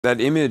That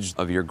image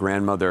of your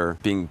grandmother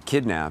being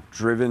kidnapped,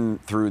 driven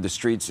through the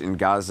streets in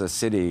Gaza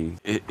City,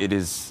 it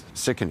is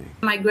sickening.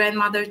 My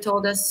grandmother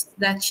told us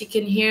that she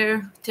can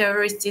hear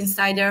terrorists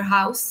inside their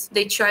house.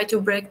 They try to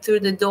break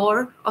through the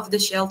door of the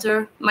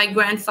shelter. My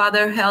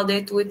grandfather held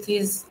it with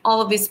all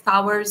of his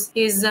powers.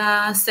 He's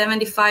a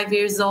 75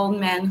 years old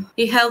man.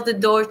 He held the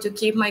door to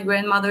keep my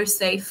grandmother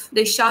safe.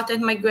 They shot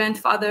at my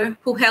grandfather,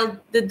 who held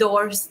the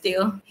door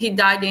still. He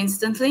died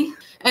instantly.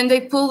 And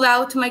they pulled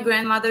out my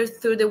grandmother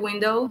through the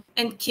window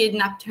and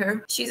kidnapped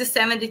her. She's a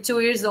 72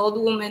 years old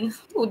woman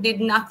who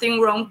did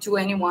nothing wrong to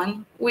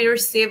anyone. We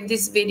received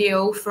this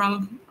video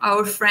from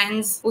our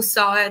friends who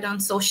saw it on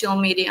social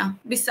media.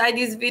 Beside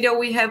this video,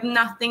 we have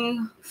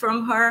nothing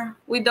from her.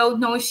 We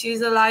don't know if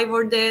she's alive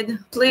or dead.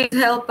 Please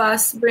help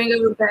us bring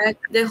her back.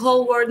 The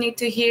whole world needs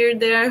to hear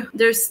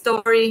their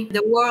story.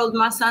 The world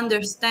must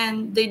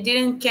understand they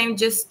didn't came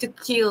just to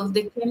kill.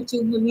 They came to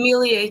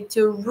humiliate,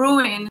 to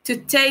ruin, to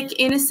take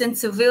innocent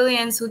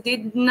civilians who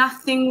did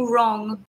nothing wrong.